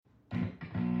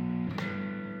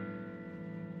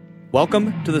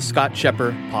Welcome to the Scott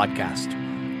Scheper Podcast.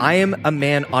 I am a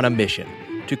man on a mission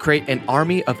to create an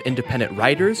army of independent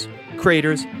writers,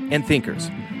 creators, and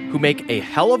thinkers who make a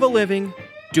hell of a living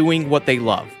doing what they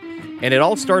love. And it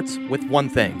all starts with one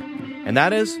thing, and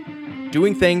that is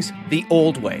doing things the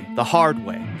old way, the hard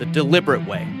way, the deliberate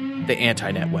way, the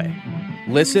anti-net way.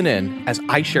 Listen in as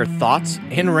I share thoughts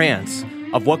and rants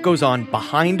of what goes on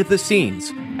behind the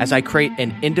scenes as I create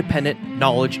an independent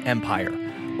knowledge empire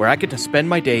where I get to spend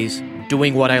my days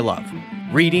doing what I love,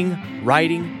 reading,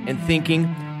 writing, and thinking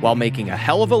while making a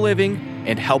hell of a living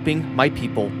and helping my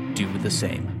people do the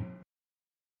same.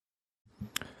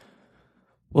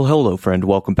 Well, hello, friend.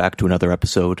 Welcome back to another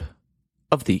episode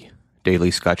of the Daily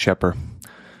Scott Scheper.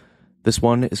 This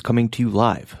one is coming to you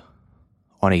live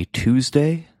on a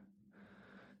Tuesday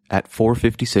at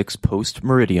 4:56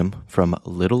 post-meridium from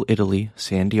Little Italy,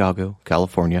 San Diego,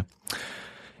 California.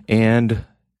 And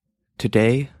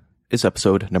today is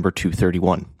episode number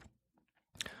 231.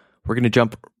 We're going to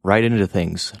jump right into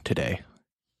things today.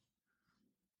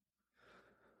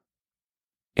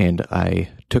 And I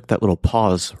took that little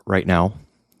pause right now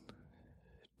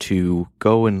to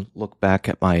go and look back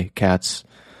at my cats,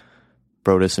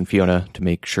 Brodus and Fiona, to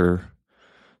make sure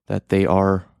that they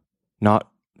are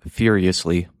not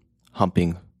furiously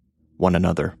humping one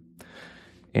another.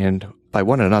 And by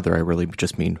one another, I really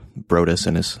just mean Brodus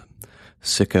and his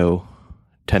sicko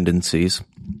tendencies,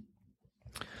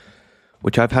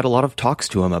 which I've had a lot of talks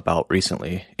to him about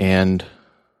recently. And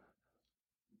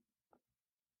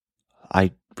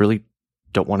I really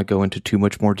don't want to go into too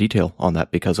much more detail on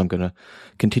that because I'm going to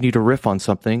continue to riff on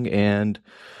something and,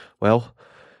 well,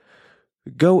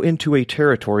 go into a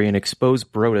territory and expose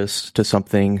Brodus to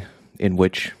something in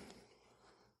which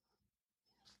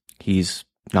he's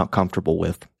not comfortable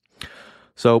with.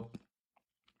 So,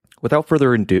 without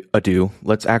further ado,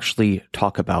 let's actually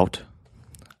talk about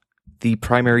the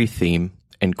primary theme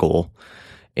and goal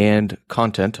and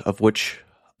content of which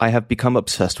I have become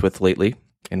obsessed with lately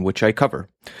and which I cover,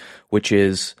 which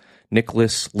is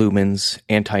Niklas Luhmann's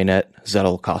anti-net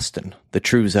Zettelkasten, the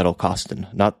true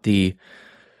Zettelkasten, not the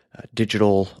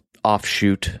digital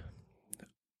offshoot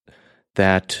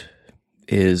that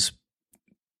is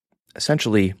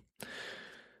essentially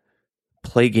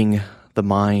plaguing the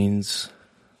minds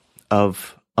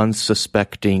of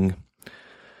unsuspecting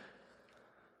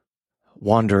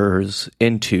wanderers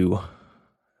into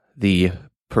the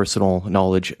personal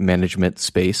knowledge management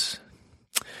space.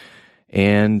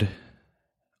 And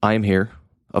I'm here,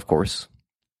 of course,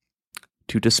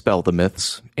 to dispel the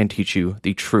myths and teach you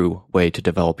the true way to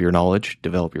develop your knowledge,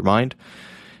 develop your mind,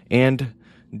 and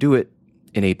do it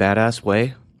in a badass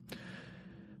way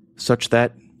such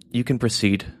that you can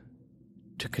proceed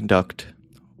to conduct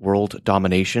world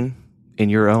domination in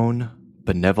your own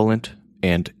benevolent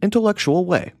and intellectual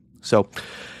way. So,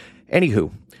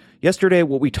 anywho, yesterday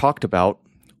what we talked about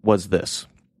was this.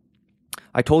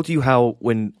 I told you how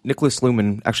when Niklas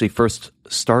Luhmann actually first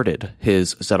started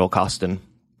his Zettelkasten,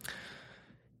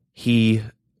 he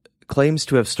claims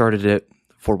to have started it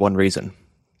for one reason,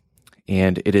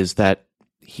 and it is that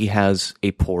he has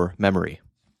a poor memory.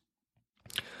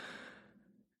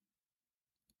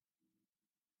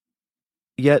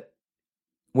 Yet,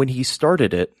 when he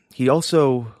started it, he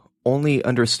also only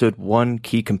understood one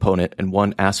key component and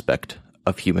one aspect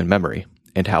of human memory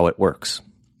and how it works.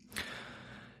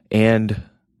 And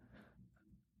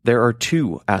there are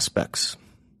two aspects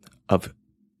of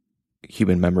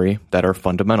human memory that are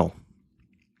fundamental.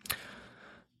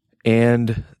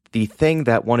 And the thing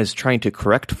that one is trying to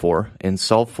correct for and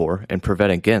solve for and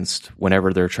prevent against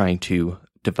whenever they're trying to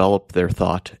develop their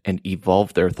thought and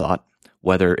evolve their thought,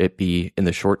 whether it be in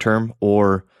the short term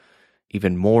or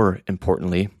even more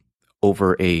importantly,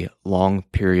 over a long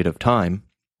period of time,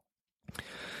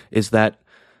 is that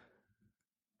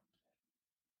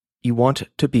you want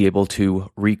to be able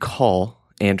to recall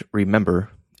and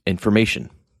remember information,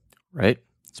 right?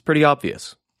 It's pretty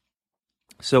obvious.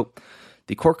 So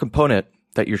the core component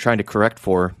that you're trying to correct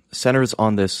for centers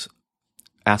on this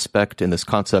aspect and this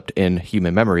concept in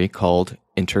human memory called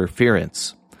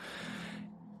interference.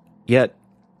 Yet,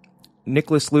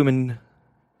 Niklas Luhmann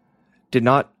did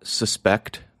not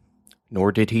suspect,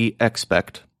 nor did he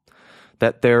expect,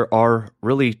 that there are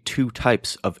really two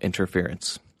types of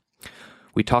interference.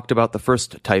 We talked about the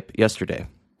first type yesterday.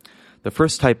 The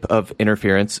first type of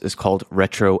interference is called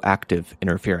retroactive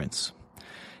interference.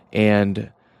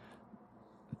 And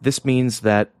this means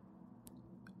that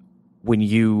when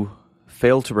you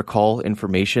fail to recall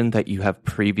information that you have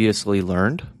previously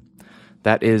learned,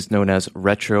 that is known as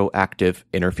retroactive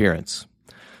interference.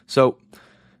 So,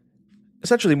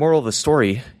 essentially, moral of the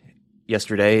story,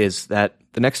 yesterday is that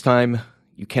the next time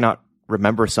you cannot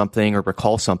remember something or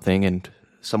recall something and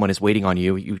someone is waiting on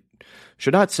you, you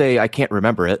should not say, I can't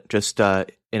remember it, just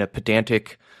in a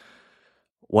pedantic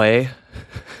way.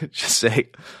 Just say,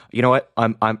 you know what,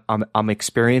 I'm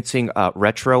experiencing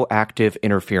retroactive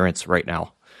interference right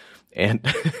now, and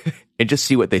and just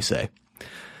see what they say.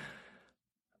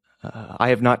 I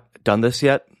have not done this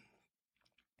yet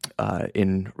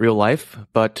in real life,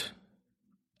 but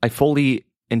I fully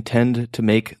intend to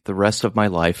make the rest of my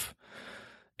life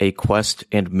a quest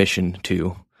and mission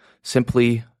to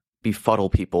simply befuddle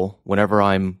people whenever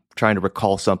I'm trying to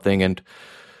recall something, and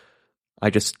I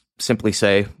just simply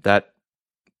say that,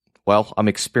 well, I'm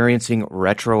experiencing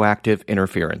retroactive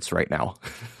interference right now.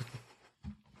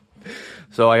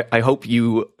 So I hope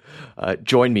you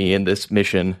join me in this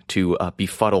mission to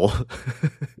befuddle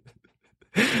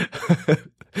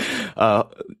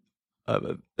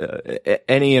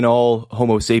any and all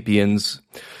Homo sapiens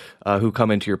who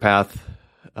come into your path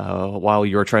while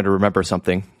you're trying to remember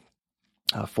something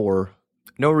for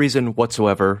no reason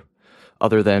whatsoever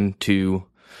other than to,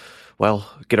 well,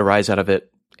 get a rise out of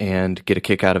it and get a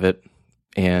kick out of it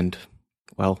and,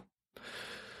 well,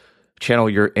 channel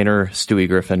your inner Stewie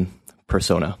Griffin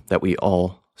persona that we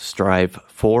all strive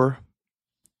for,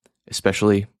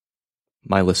 especially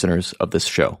my listeners of this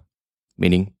show,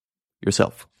 meaning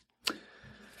yourself.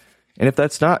 And if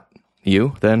that's not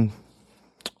you, then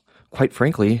quite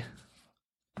frankly,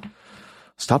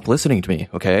 stop listening to me,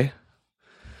 okay?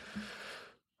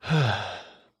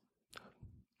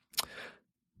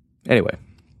 Anyway,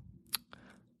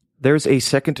 there's a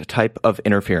second type of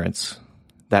interference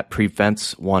that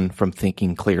prevents one from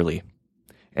thinking clearly.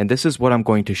 And this is what I'm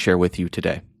going to share with you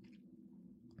today.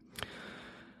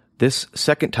 This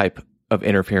second type of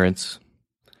interference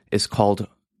is called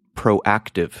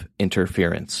proactive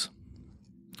interference.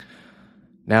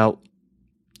 Now,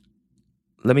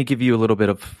 let me give you a little bit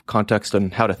of context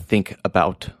on how to think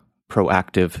about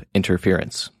proactive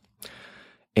interference.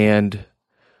 And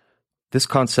this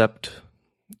concept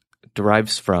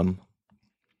derives from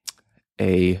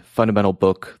a fundamental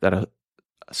book that a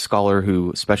scholar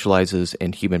who specializes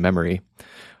in human memory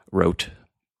wrote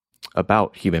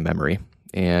about human memory.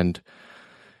 And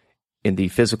in the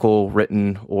physical,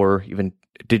 written, or even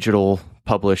digital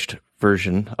published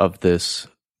version of this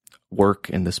work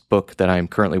in this book that I am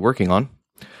currently working on,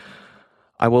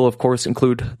 I will, of course,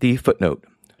 include the footnote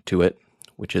to it,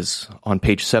 which is on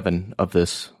page 7 of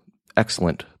this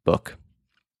excellent book.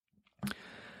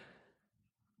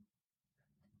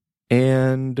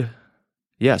 And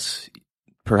yes,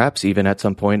 perhaps even at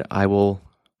some point, I will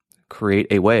create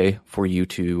a way for you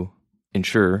to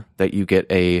ensure that you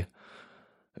get a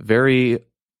very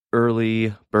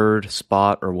early bird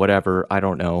spot or whatever, I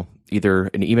don't know, either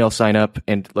an email sign up.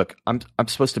 And look, I'm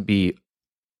supposed to be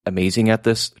amazing at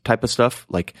this type of stuff,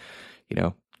 like, you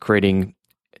know, creating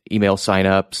email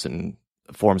signups and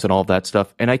forms and all of that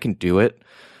stuff, and I can do it.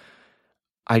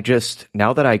 I just,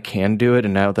 now that I can do it,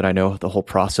 and now that I know the whole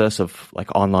process of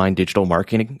like online digital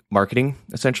marketing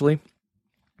essentially,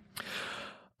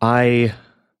 I,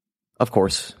 of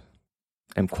course,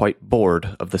 am quite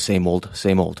bored of the same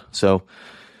old. So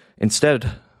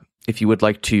instead, if you would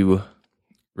like to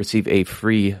receive a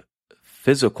free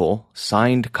physical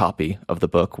signed copy of the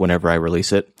book whenever I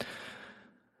release it,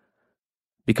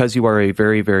 because you are a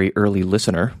very, very early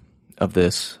listener of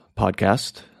this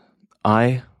podcast,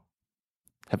 I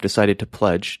have decided to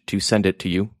pledge to send it to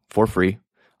you for free.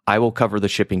 I will cover the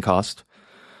shipping cost.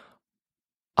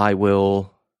 I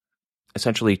will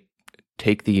essentially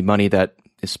take the money that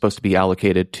is supposed to be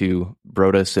allocated to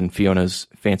Brodus and Fiona's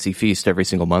Fancy Feast every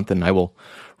single month, and I will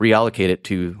reallocate it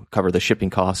to cover the shipping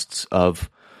costs of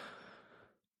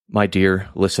my dear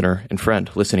listener and friend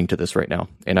listening to this right now.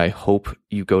 And I hope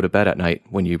you go to bed at night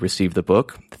when you receive the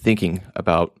book thinking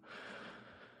about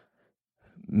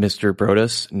Mr.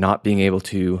 Brodus not being able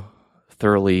to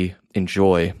thoroughly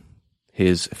enjoy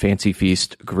his Fancy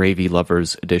Feast Gravy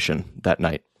Lovers edition that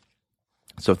night.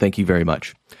 So thank you very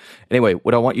much. Anyway,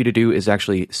 what I want you to do is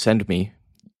actually send me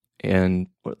on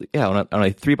a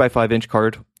 3x5 inch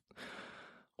card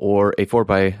or a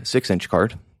 4x6 inch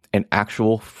card, an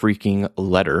actual freaking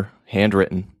letter,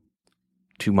 handwritten,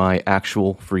 to my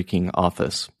actual freaking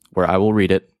office, where I will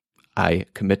read it. I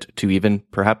commit to even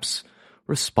perhaps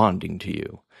responding to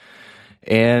you.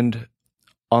 And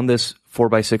on this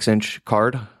 4x6 inch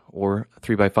card or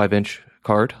 3x5 inch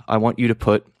card, I want you to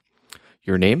put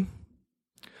your name,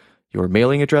 your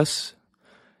mailing address,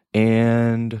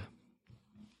 and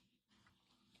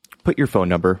put your phone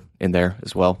number in there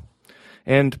as well.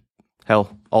 And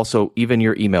hell, also even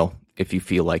your email if you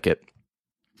feel like it.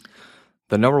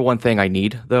 The number one thing I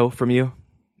need, though, from you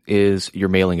is your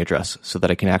mailing address so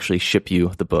that I can actually ship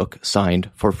you the book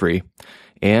signed for free.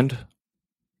 And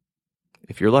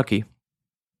if you're lucky,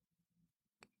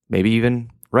 maybe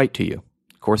even write to you,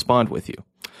 correspond with you.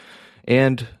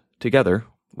 And together,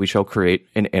 we shall create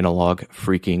an analog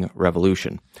freaking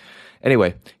revolution.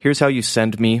 Anyway, here's how you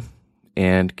send me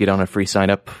and get on a free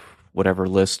sign-up, whatever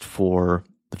list for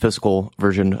the physical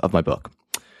version of my book.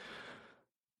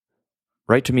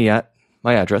 Write to me at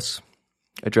my address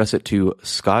it to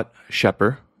Scott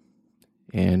Schepper,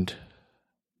 and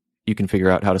you can figure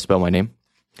out how to spell my name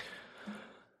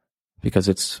because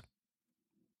it's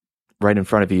right in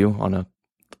front of you on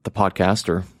the podcast,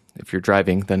 or if you're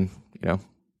driving, then,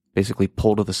 basically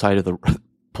pull to the side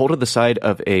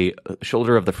of a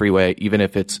shoulder of the freeway, even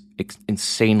if it's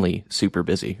insanely super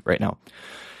busy right now.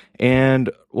 And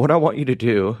what I want you to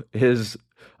do is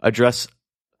address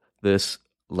this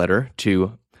letter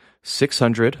to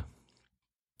 600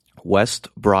 West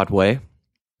Broadway,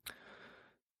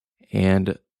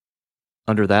 and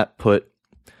under that put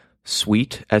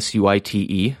Suite,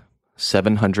 Suite,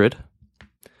 700,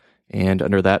 and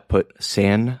under that put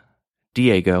San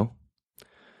Diego,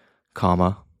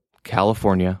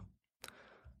 California,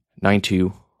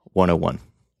 92101.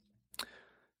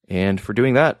 And for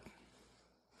doing that,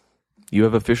 you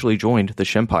have officially joined the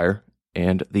Shempire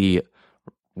and the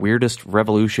weirdest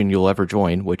revolution you'll ever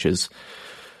join, which is,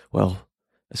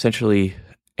 essentially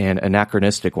an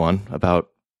anachronistic one about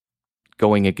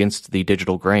going against the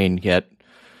digital grain, yet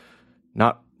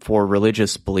not for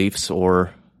religious beliefs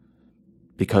or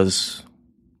because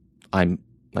I'm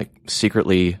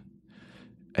secretly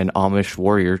an Amish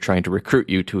warrior trying to recruit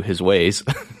you to his ways.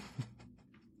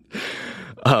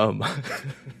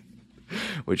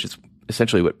 Which is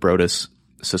essentially what Brodus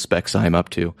suspects I'm up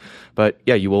to. But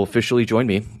yeah, you will officially join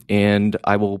me, and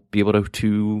I will be able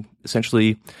to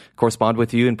essentially correspond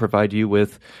with you and provide you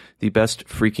with the best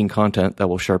freaking content that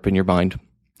will sharpen your mind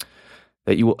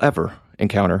that you will ever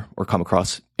encounter or come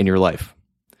across in your life.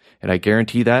 And I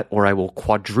guarantee that, or I will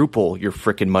quadruple your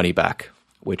frickin' money back,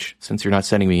 which, since you're not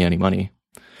sending me any money,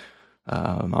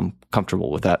 I'm comfortable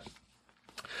with that.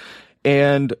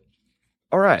 And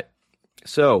all right,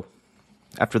 so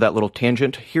after that little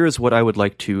tangent, here's what I would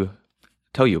like to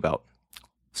tell you about.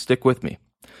 Stick with me.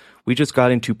 We just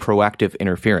got into proactive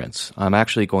interference. I'm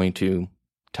actually going to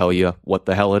tell you what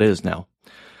the hell it is now.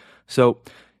 So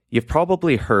you've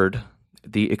probably heard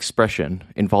the expression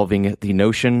involving the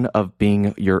notion of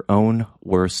being your own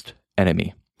worst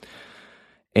enemy.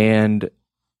 And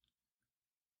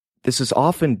this is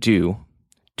often due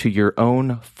to your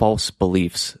own false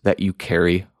beliefs that you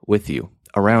carry with you,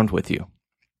 around with you.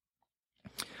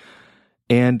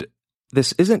 And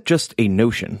this isn't just a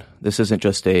notion. This isn't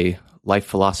just a life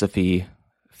philosophy,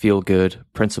 feel-good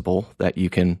principle that you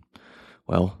can,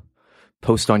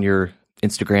 post on your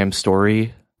Instagram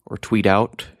story or tweet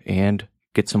out and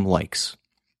get some likes.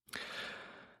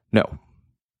 No.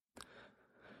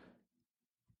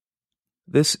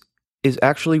 This is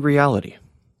actually reality.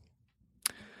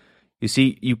 You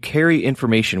see, you carry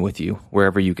information with you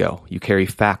wherever you go. You carry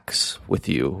facts with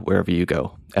you wherever you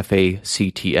go.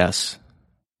 FACTS.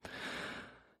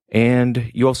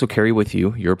 And you also carry with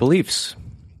you your beliefs.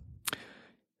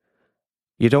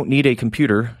 You don't need a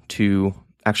computer to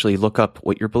actually look up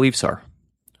what your beliefs are,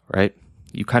 right?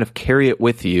 You kind of carry it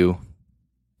with you,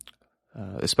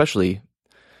 especially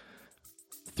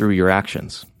through your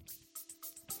actions.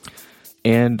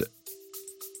 And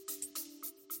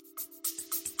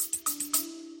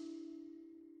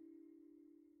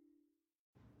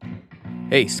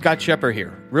hey, Scott Schepper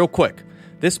here. Real quick,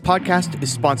 this podcast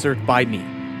is sponsored by me.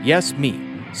 Yes, me,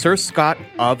 Sir Scott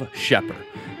of Schepper.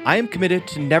 I am committed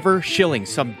to never shilling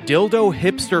some dildo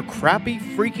hipster crappy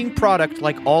freaking product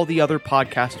like all the other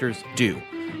podcasters do.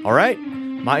 All right?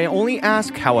 My only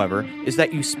ask, however, is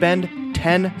that you spend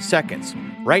 10 seconds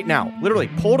right now, literally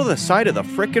pull to the side of the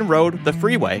frickin' road, the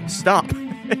freeway, stop,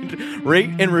 and rate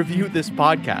and review this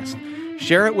podcast.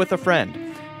 Share it with a friend.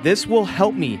 This will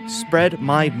help me spread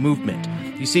my movement.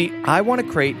 You see, I want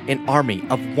to create an army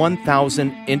of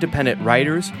 1,000 independent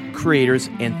writers, creators,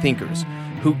 and thinkers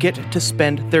who get to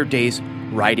spend their days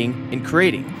writing and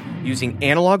creating, using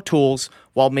analog tools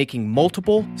while making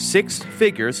multiple six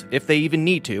figures, if they even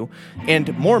need to,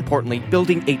 and more importantly,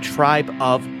 building a tribe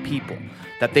of people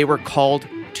that they were called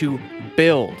to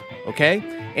build, okay?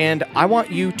 And I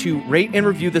want you to rate and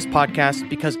review this podcast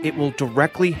because it will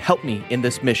directly help me in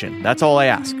this mission. That's all I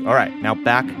ask. All right, now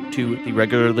back to the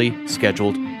regularly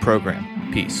scheduled program.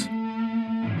 Peace.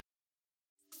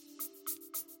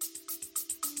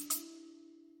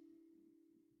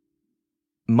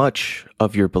 Much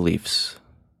of your beliefs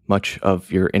much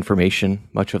of your information,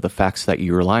 much of the facts that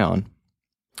you rely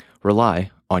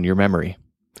on your memory.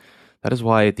 That is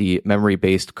why the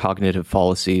memory-based cognitive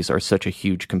fallacies are such a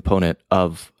huge component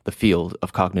of the field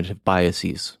of cognitive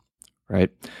biases, right?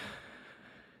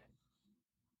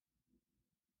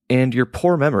 And your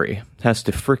poor memory has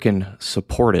to frickin'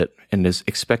 support it and is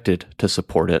expected to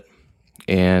support it.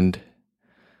 And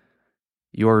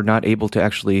you're not able to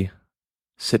actually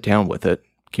sit down with it,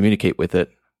 communicate with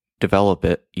it, develop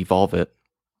it, evolve it,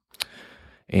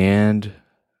 and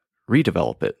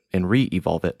redevelop it and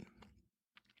re-evolve it.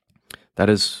 That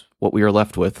is what we are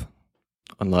left with,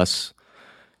 unless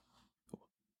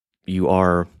you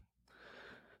are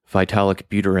Vitalik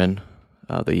Buterin,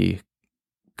 the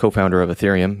co-founder of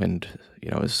Ethereum, and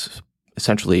is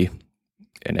essentially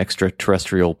an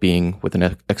extraterrestrial being with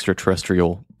an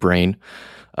extraterrestrial brain,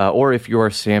 or if you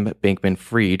are Sam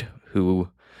Bankman-Fried, who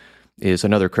is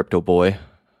another crypto boy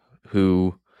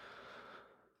who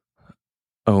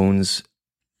owns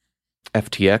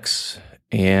FTX.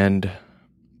 And,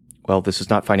 well, this is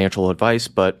not financial advice,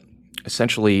 but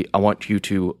essentially I want you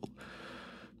to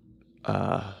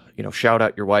shout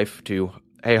out your wife to,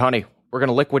 hey honey, we're going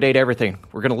to liquidate everything.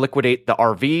 We're going to liquidate the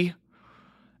RV,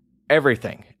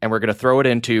 everything, and we're going to throw it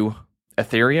into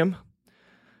Ethereum,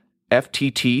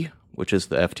 FTT, which is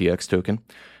the FTX token,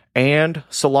 and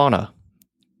Solana,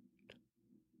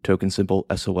 token symbol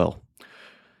SOL.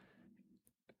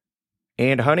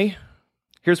 And honey,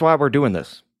 here's why we're doing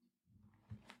this.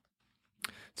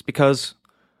 It's because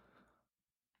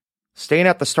staying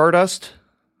at the Stardust,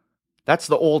 that's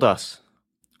the old us.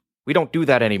 We don't do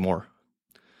that anymore.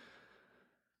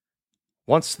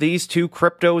 Once these two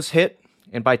cryptos hit,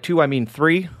 and by two I mean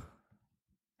three,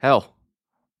 hell,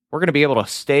 we're going to be able to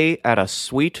stay at a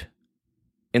suite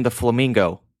in the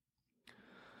Flamingo.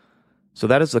 So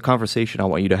that is the conversation I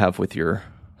want you to have with your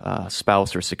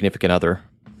spouse or significant other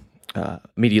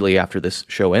immediately after this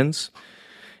show ends.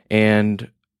 And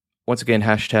once again,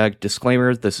 hashtag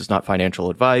disclaimer, this is not financial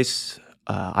advice.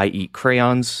 I eat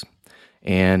crayons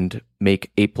and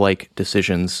make ape-like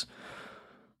decisions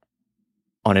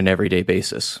on an everyday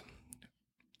basis,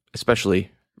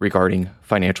 especially regarding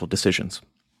financial decisions.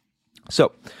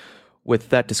 So, with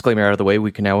that disclaimer out of the way,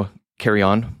 we can now carry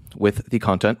on with the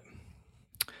content.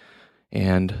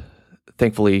 And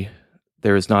thankfully,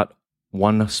 there is not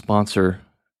one sponsor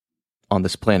on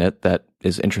this planet that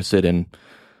is interested in,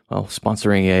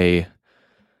 sponsoring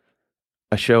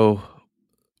a show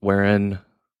wherein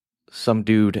some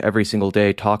dude every single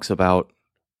day talks about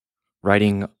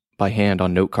writing by hand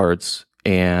on note cards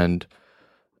and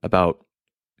about,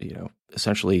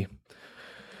 essentially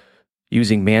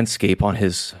using Manscaped on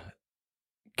his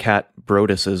cat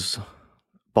Brodus's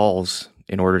balls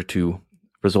in order to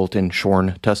result in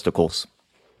shorn testicles.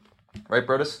 Right,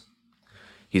 Brodus?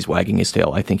 He's wagging his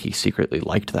tail. I think he secretly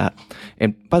liked that.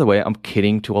 And by the way, I'm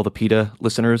kidding to all the PETA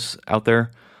listeners out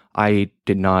there. I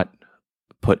did not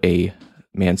put a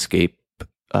Manscaped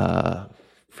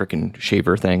freaking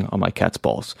shaver thing on my cat's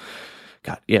balls.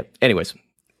 God, yeah. Anyways,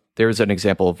 there's an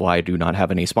example of why I do not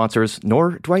have any sponsors,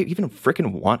 nor do I even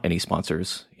freaking want any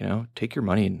sponsors. Take your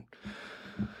money and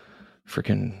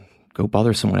freaking go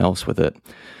bother someone else with it.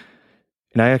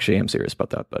 And I actually am serious about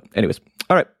that. But anyways,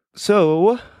 all right.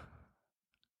 So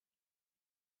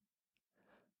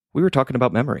we were talking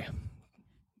about memory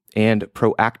and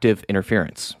proactive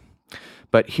interference.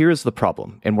 But here's the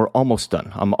problem, and we're almost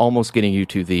done. I'm almost getting you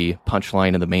to the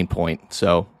punchline and the main point.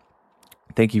 So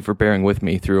thank you for bearing with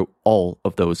me through all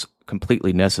of those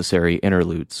completely necessary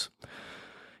interludes.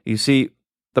 You see,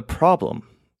 the problem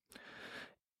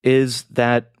is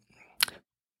that,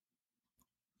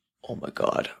 oh my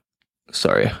God,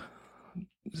 sorry.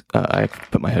 I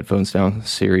put my headphones down.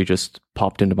 Siri just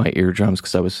popped into my eardrums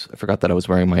because I forgot that I was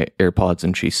wearing my AirPods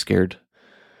and she scared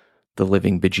the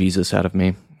living bejesus out of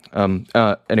me.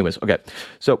 Anyways, okay.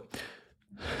 So,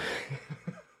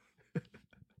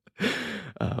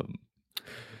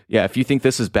 yeah, if you think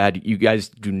this is bad, you guys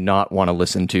do not want to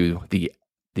listen to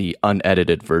the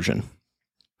unedited version.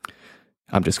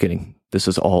 I'm just kidding. This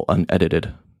is all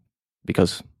unedited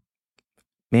because,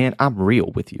 man, I'm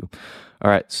real with you.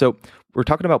 All right. So we're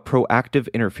talking about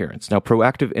proactive interference. Now,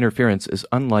 proactive interference is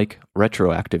unlike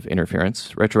retroactive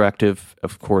interference. Retroactive,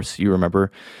 of course, you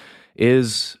remember,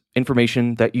 is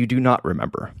information that you do not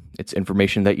remember. It's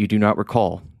information that you do not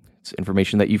recall. It's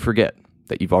information that you forget,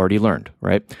 that you've already learned,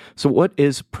 right? So what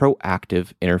is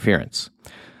proactive interference?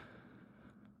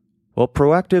 Well,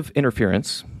 proactive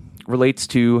interference relates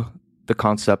to the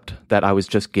concept that I was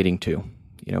just getting to.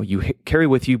 You carry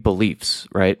with you beliefs,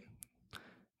 right?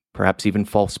 Perhaps even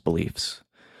false beliefs.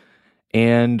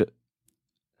 And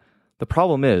The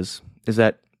problem is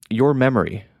that your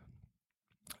memory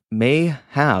may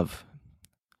have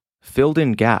filled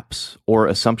in gaps or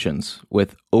assumptions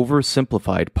with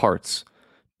oversimplified parts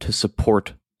to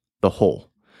support the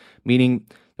whole. Meaning,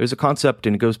 there's a concept,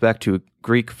 and it goes back to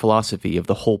Greek philosophy of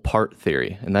the whole part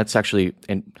theory, and that's actually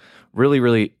really,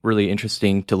 really, really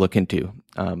interesting to look into.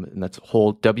 And that's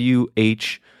whole, WHOLE,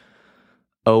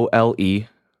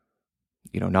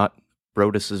 not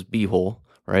Brodus's beehole,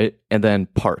 right? And then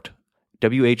part,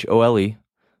 WHOLE,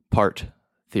 part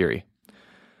theory.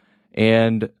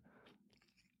 And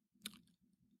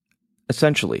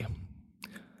essentially,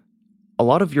 a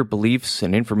lot of your beliefs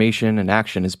and information and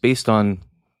action is based on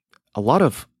a lot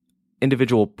of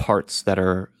individual parts that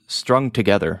are strung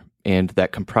together and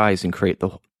that comprise and create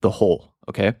the whole,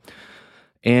 okay?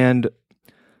 And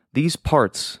these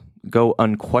parts go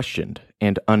unquestioned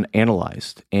and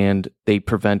unanalyzed, and they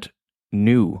prevent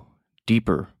new,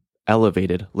 deeper,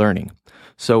 elevated learning.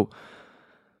 So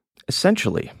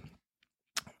essentially,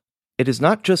 it is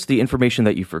not just the information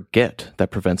that you forget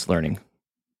that prevents learning.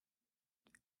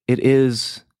 It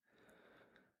is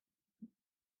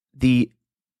the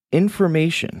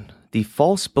information, the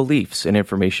false beliefs and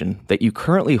information that you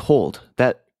currently hold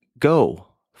that go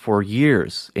for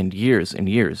years and years and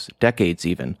years, decades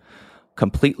even,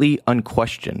 completely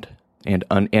unquestioned and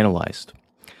unanalyzed.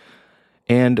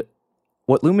 And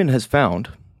what Luhmann has found,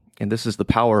 and this is the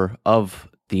power of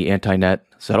the anti-net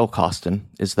Zettelkasten,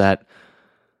 is that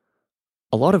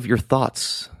a lot of your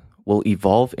thoughts will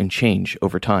evolve and change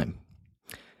over time.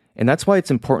 And that's why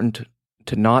it's important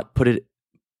to not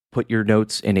put your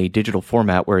notes in a digital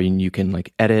format wherein you can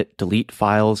edit, delete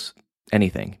files,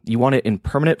 anything. You want it in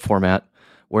permanent format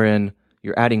wherein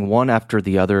you're adding one after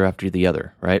the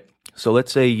other, right? So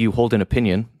let's say you hold an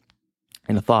opinion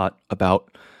and a thought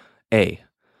about A,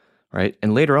 right?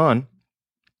 And later on,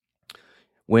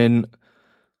 when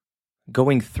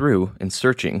going through and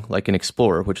searching like an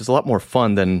explorer, which is a lot more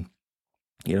fun than,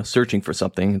 searching for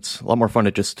something. It's a lot more fun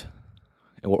to just,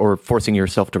 or forcing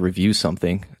yourself to review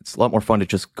something. It's a lot more fun to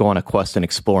just go on a quest and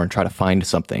explore and try to find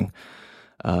something,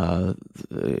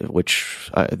 which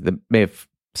that may have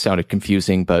sounded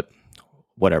confusing, but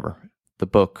whatever. The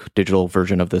book, digital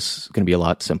version of this is going to be a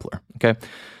lot simpler, okay?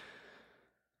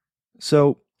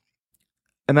 So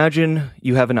imagine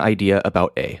you have an idea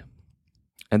about A,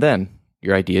 and then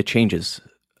your idea changes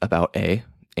about A,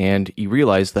 and you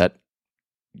realize that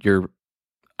your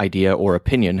idea or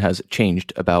opinion has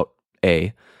changed about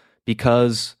A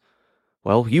because,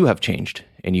 well, you have changed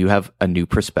and you have a new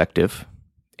perspective,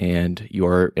 and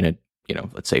you're in a,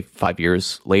 let's say 5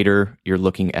 years later, you're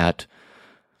looking at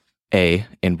A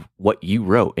and what you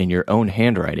wrote in your own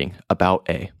handwriting about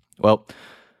A. Well,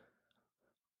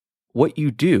 what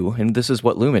you do, and this is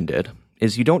what Luhmann did,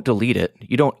 is you don't delete it,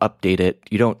 you don't update it,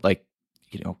 you don't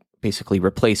basically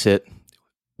replace it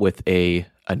with a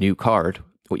new card.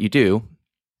 What you do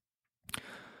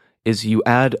is you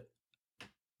add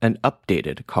an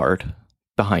updated card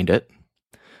behind it,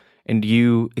 and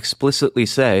you explicitly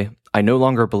say, I no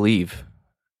longer believe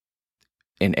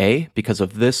in A because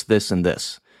of this, this, and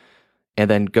this, and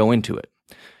then go into it.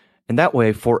 And that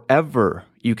way, forever,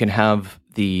 you can have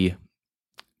the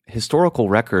historical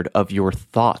record of your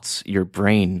thoughts, your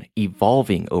brain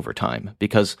evolving over time.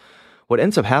 Because what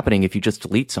ends up happening if you just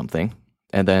delete something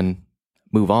and then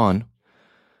move on,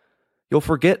 you'll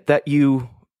forget that you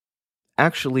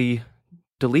actually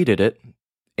deleted it,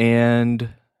 and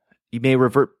you may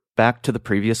revert back to the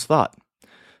previous thought.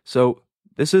 So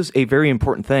this is a very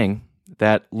important thing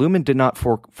that Luhmann did not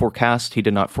forecast, he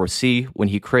did not foresee when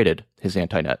he created his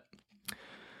anti-net.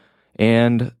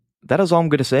 And that is all I'm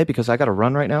going to say, because I got to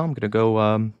run right now. I'm going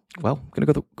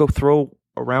to go, go throw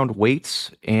around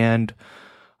weights and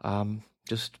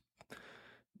just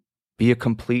be a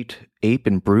complete ape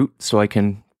and brute, so I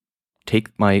can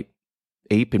take my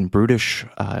ape and brutish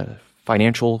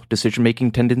financial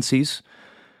decision-making tendencies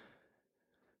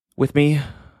with me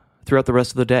throughout the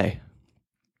rest of the day.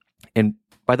 And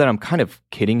by that, I'm kind of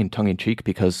kidding and tongue-in-cheek,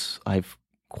 because I've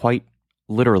quite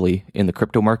literally, in the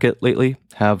crypto market lately,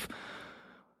 have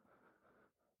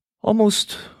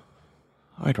almost,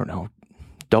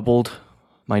 doubled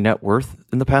my net worth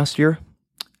in the past year.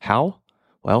 How?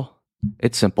 Well,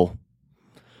 it's simple.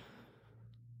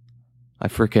 I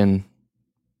freaking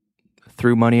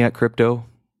threw money at crypto,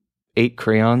 ate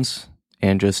crayons,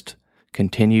 and just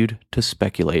continued to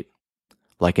speculate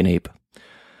like an ape.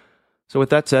 So with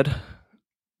that said,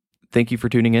 thank you for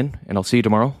tuning in, and I'll see you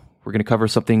tomorrow. We're going to cover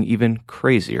something even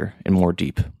crazier and more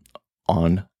deep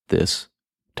on this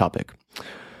topic.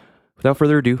 Without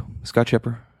further ado, Scott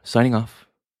Shepard signing off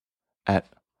at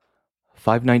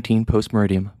 5:19 post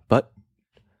meridian. But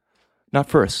Not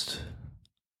first,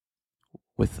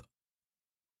 with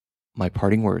my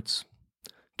parting words,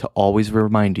 to always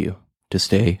remind you to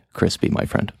stay crispy, my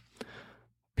friend.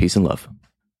 Peace and love.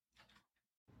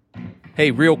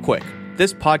 Hey, real quick,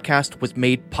 this podcast was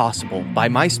made possible by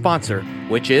my sponsor,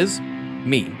 which is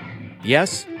me.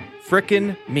 Yes,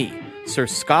 frickin' me, Sir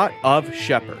Scott of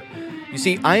Shepherd. You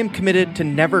see, I am committed to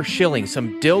never shilling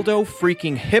some dildo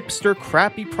freaking hipster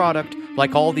crappy product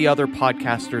like all the other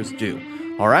podcasters do.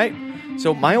 All right?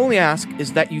 So my only ask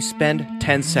is that you spend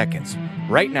 10 seconds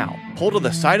right now, pull to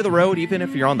the side of the road, even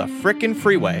if you're on the frickin'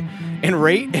 freeway, and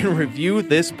rate and review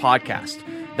this podcast.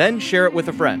 Then share it with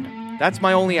a friend. That's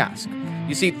my only ask.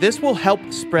 You see, this will help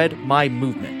spread my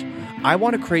movement. I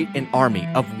want to create an army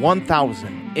of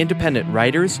 1,000 independent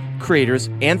writers, creators,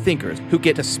 and thinkers who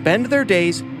get to spend their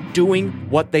days doing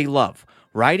what they love: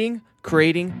 writing,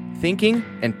 creating, thinking,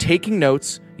 and taking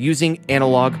notes using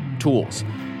analog tools,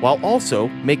 while also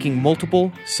making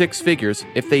multiple six figures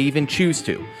if they even choose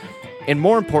to. And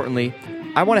more importantly,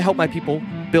 I want to help my people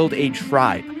build a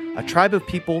tribe of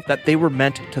people that they were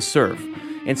meant to serve.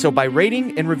 And so by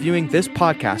rating and reviewing this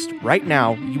podcast right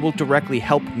now, you will directly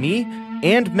help me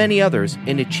and many others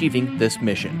in achieving this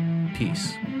mission.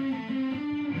 Peace.